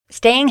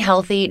Staying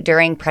healthy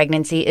during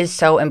pregnancy is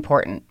so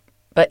important,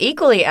 but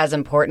equally as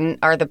important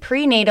are the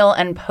prenatal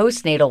and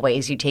postnatal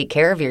ways you take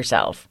care of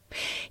yourself.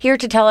 Here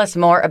to tell us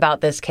more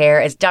about this care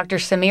is Dr.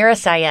 Samira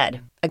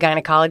Syed, a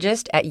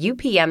gynecologist at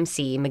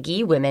UPMC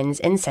Magee Women's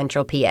in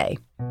Central PA.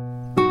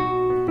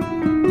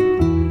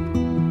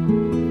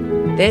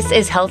 This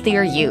is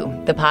Healthier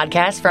You, the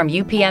podcast from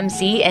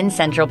UPMC in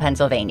Central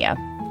Pennsylvania.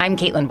 I'm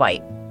Caitlin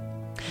White.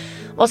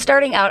 Well,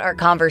 starting out our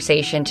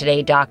conversation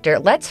today, Doctor,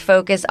 let's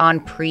focus on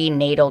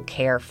prenatal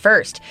care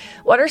first.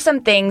 What are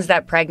some things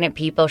that pregnant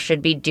people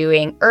should be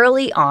doing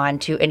early on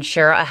to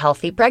ensure a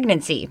healthy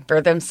pregnancy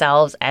for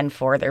themselves and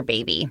for their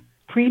baby?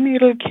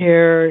 Prenatal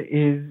care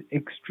is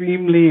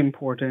extremely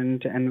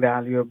important and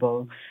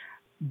valuable.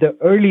 The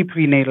early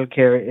prenatal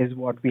care is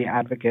what we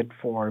advocate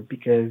for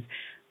because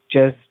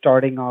just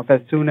starting off,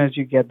 as soon as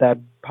you get that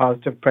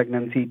positive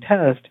pregnancy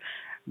test,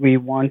 we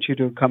want you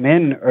to come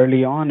in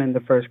early on in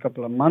the first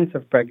couple of months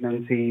of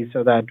pregnancy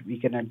so that we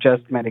can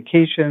adjust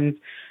medications,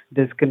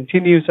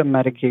 discontinue some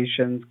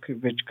medications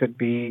which could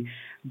be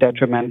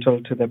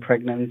detrimental to the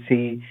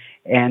pregnancy,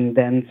 and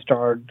then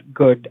start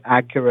good,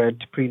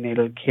 accurate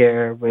prenatal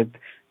care with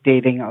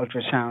dating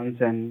ultrasounds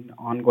and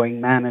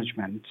ongoing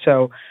management.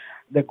 So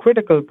the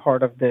critical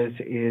part of this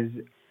is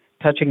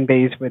touching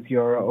base with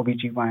your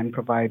OBGYN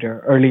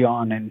provider early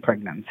on in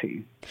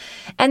pregnancy.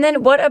 And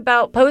then what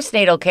about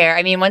postnatal care?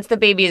 I mean, once the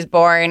baby is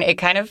born, it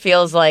kind of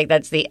feels like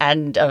that's the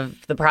end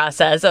of the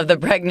process of the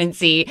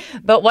pregnancy.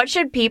 But what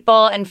should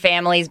people and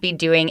families be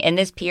doing in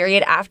this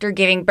period after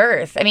giving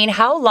birth? I mean,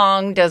 how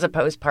long does a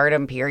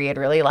postpartum period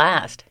really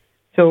last?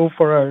 So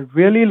for a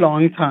really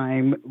long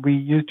time, we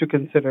used to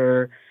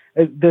consider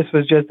this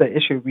was just the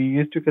issue. We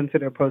used to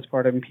consider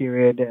postpartum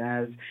period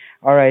as,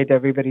 all right,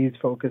 everybody's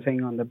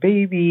focusing on the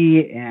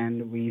baby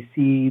and we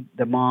see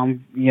the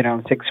mom,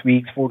 6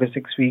 weeks, 4 to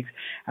 6 weeks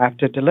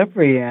after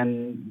delivery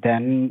and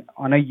then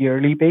on a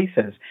yearly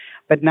basis.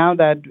 But now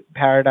that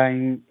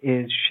paradigm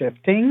is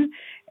shifting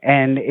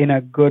and in a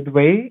good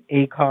way,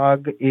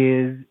 ACOG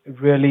is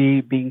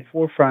really being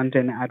forefront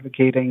in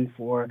advocating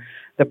for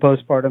the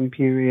postpartum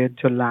period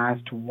to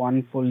last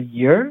 1 full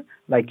year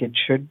like it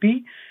should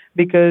be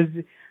because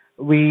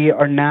we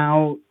are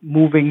now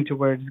moving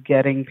towards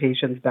getting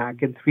patients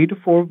back in 3 to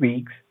 4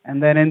 weeks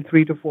and then in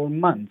 3 to 4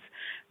 months.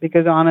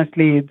 Because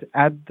honestly, it's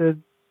at the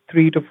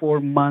 3 to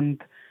 4 month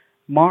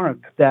mark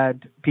that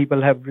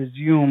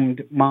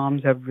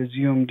moms have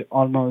resumed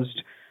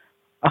almost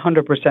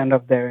 100%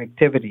 of their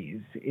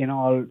activities in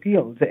all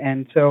fields.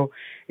 And so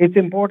it's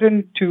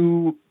important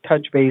to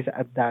touch base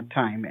at that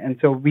time. And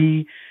so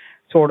we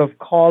sort of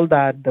call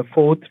that the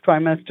fourth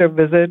trimester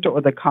visit or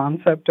the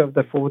concept of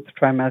the fourth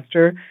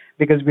trimester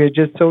because we're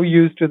just so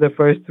used to the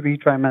first 3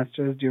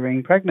 trimesters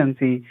during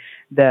pregnancy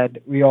that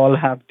we all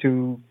have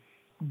to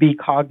be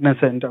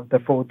cognizant of the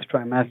fourth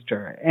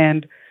trimester.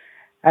 And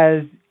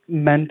as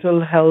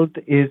mental health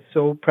is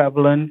so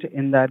prevalent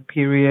in that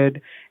period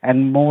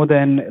and more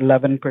than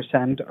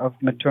 11% of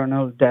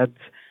maternal deaths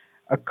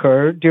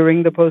occur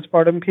during the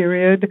postpartum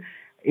period,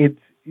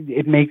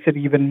 it makes it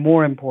even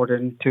more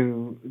important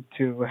to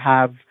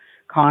have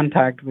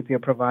contact with your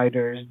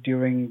providers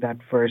during that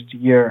first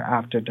year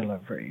after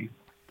delivery.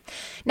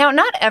 Now,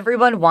 not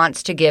everyone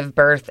wants to give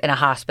birth in a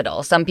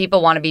hospital. Some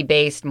people want to be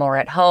based more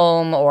at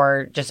home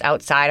or just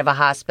outside of a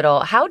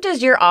hospital. How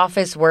does your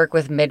office work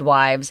with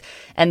midwives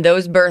and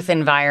those birth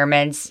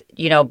environments,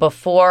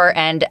 before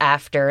and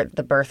after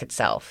the birth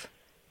itself?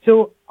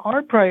 So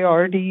our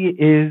priority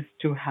is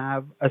to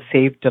have a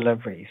safe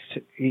delivery,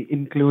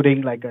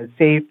 including like a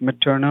safe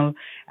maternal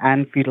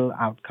and fetal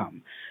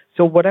outcome.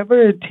 So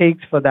whatever it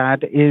takes for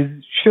that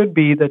should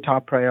be the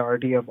top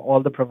priority of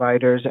all the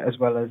providers as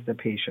well as the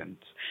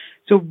patients.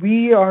 So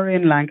we are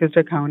in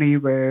Lancaster County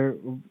where,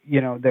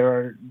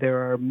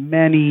 there are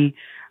many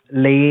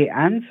lay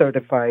and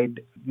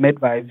certified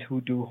midwives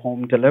who do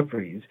home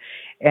deliveries.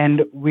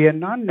 And we are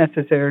not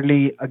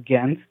necessarily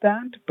against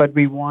that, but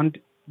we want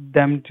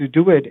them to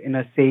do it in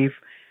a safe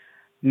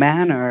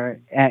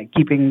manner,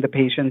 keeping the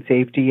patient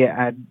safety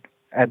at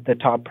the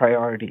top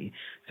priority.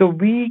 So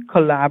we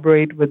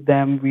collaborate with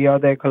them. We are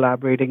their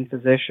collaborating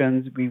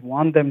physicians. We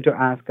want them to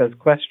ask us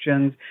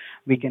questions.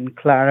 We can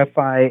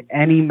clarify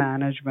any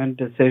management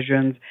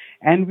decisions,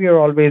 and we are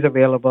always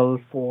available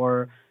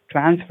for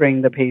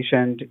transferring the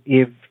patient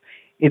if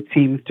it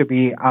seems to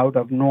be out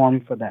of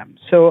norm for them.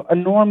 So a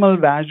normal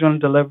vaginal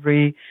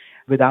delivery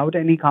without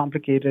any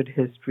complicated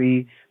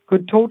history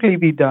could totally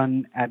be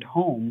done at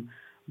home.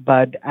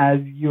 But as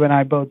you and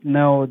I both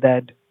know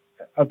that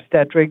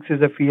obstetrics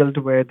is a field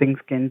where things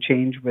can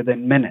change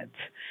within minutes.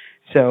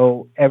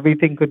 So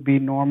everything could be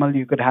normal.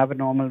 You could have a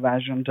normal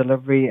vaginal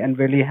delivery and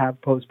really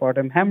have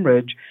postpartum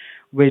hemorrhage,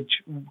 which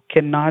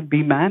cannot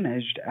be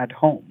managed at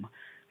home.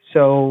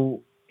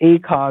 So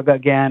ACOG,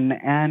 again,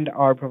 and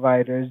our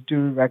providers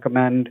do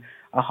recommend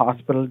a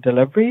hospital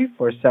delivery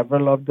for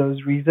several of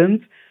those reasons.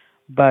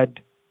 But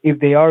if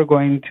they are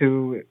going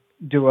to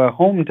do a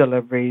home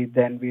delivery,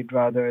 then we'd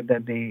rather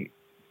that they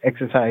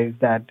exercise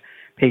that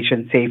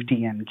patient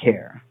safety and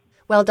care.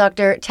 Well,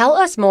 doctor, tell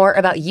us more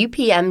about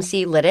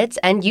UPMC Lidditz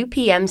and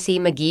UPMC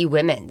McGee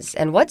Women's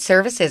and what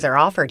services are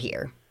offered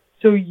here.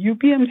 So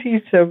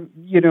UPMC,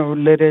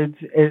 Lidditz,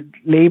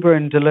 labor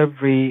and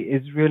delivery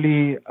is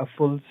really a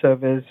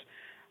full-service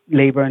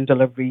labor and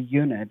delivery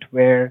unit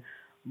where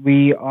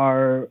we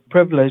are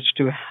privileged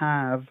to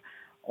have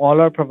all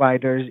our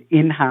providers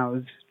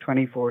in-house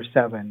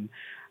 24/7.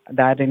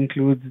 That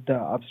includes the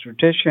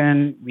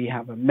obstetrician, we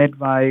have a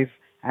midwife,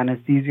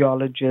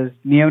 anesthesiologist,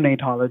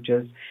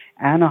 neonatologist,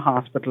 and a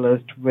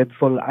hospitalist with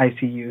full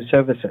ICU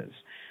services.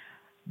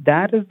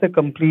 That is the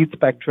complete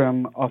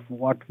spectrum of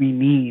what we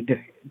need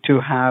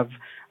to have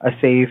a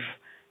safe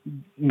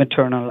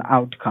maternal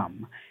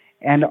outcome.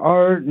 And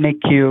our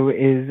NICU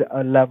is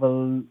a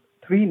level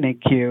 3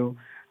 NICU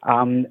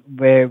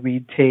where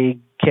we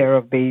take care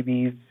of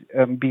babies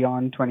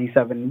beyond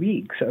 27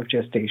 weeks of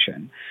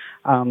gestation.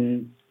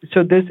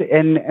 So this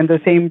and the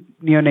same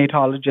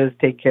neonatologists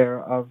take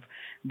care of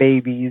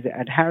babies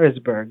at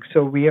Harrisburg.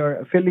 So we are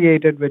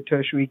affiliated with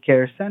tertiary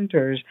care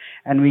centers,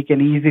 and we can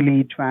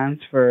easily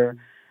transfer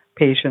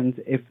patients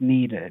if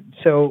needed.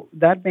 So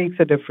that makes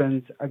a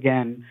difference,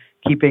 again,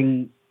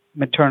 keeping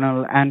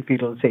maternal and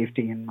fetal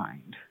safety in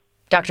mind.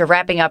 Doctor,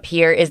 wrapping up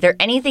here, is there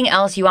anything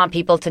else you want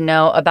people to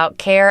know about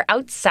care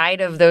outside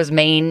of those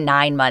main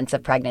 9 months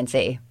of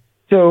pregnancy?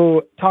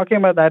 So talking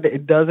about that,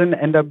 it doesn't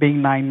end up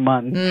being 9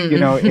 months. It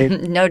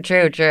No,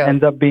 true.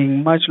 ends up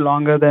being much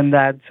longer than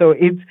that. So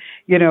it's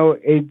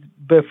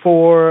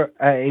before,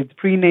 it's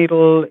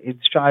prenatal,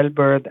 it's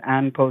childbirth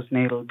and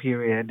postnatal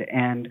period.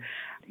 And,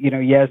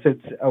 yes,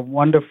 it's a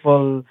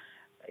wonderful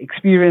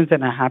experience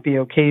and a happy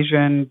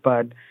occasion,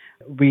 but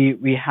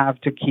we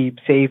have to keep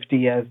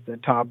safety as the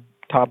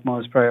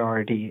topmost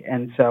priority.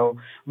 And so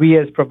we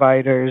as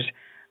providers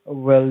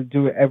will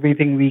do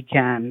everything we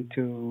can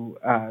to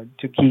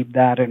keep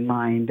that in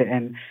mind,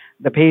 and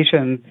the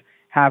patients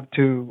have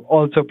to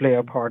also play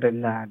a part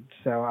in that.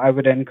 So I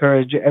would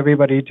encourage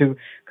everybody to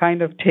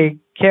kind of take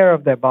care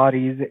of their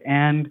bodies,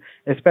 and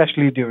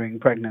especially during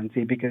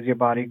pregnancy, because your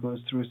body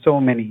goes through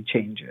so many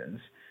changes.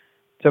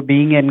 So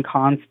being in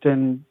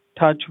constant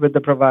touch with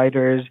the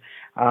providers,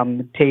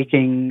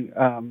 taking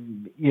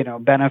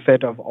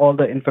benefit of all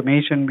the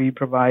information we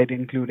provide,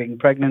 including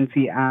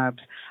pregnancy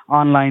apps,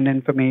 online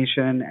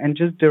information, and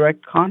just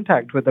direct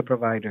contact with the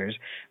providers.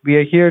 We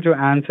are here to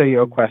answer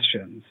your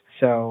questions.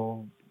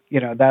 So,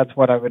 that's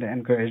what I would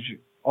encourage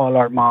all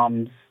our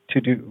moms to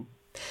do.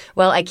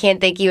 Well, I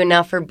can't thank you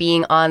enough for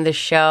being on the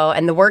show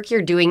and the work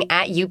you're doing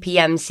at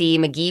UPMC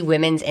McGee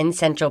Women's in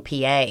Central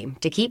PA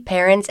to keep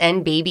parents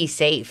and babies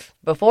safe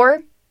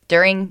before,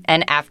 during,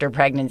 and after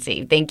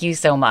pregnancy. Thank you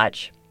so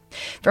much.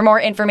 For more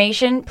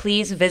information,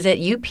 please visit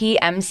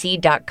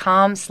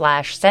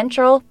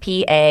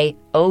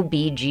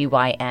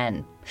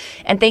upmc.com/centralpaobgyn.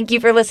 And thank you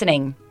for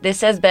listening.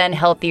 This has been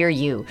Healthier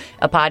You,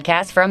 a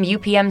podcast from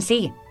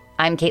UPMC.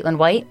 I'm Caitlin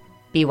White.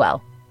 Be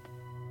well.